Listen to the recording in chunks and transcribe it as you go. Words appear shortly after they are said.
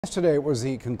Yesterday was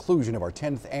the conclusion of our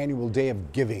 10th annual Day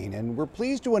of Giving, and we're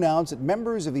pleased to announce that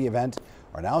members of the event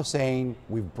are now saying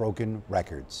we've broken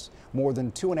records. More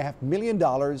than $2.5 million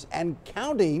and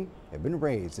counting have been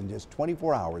raised in just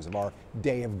 24 hours of our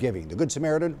Day of Giving. The Good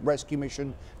Samaritan, Rescue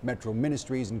Mission, Metro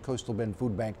Ministries, and Coastal Bend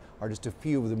Food Bank are just a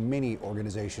few of the many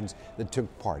organizations that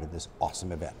took part in this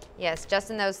awesome event. Yes, just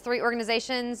in those three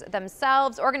organizations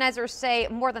themselves, organizers say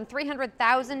more than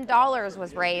 $300,000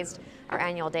 was raised. Our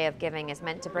annual Day of Giving is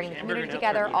meant to bring the community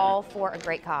together, all for a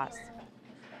great cause.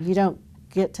 You don't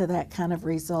get to that kind of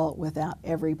result without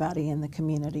everybody in the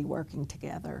community working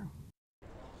together.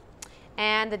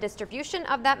 And the distribution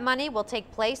of that money will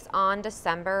take place on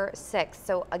December 6th.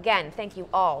 So again, thank you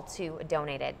all who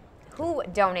donated.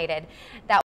 That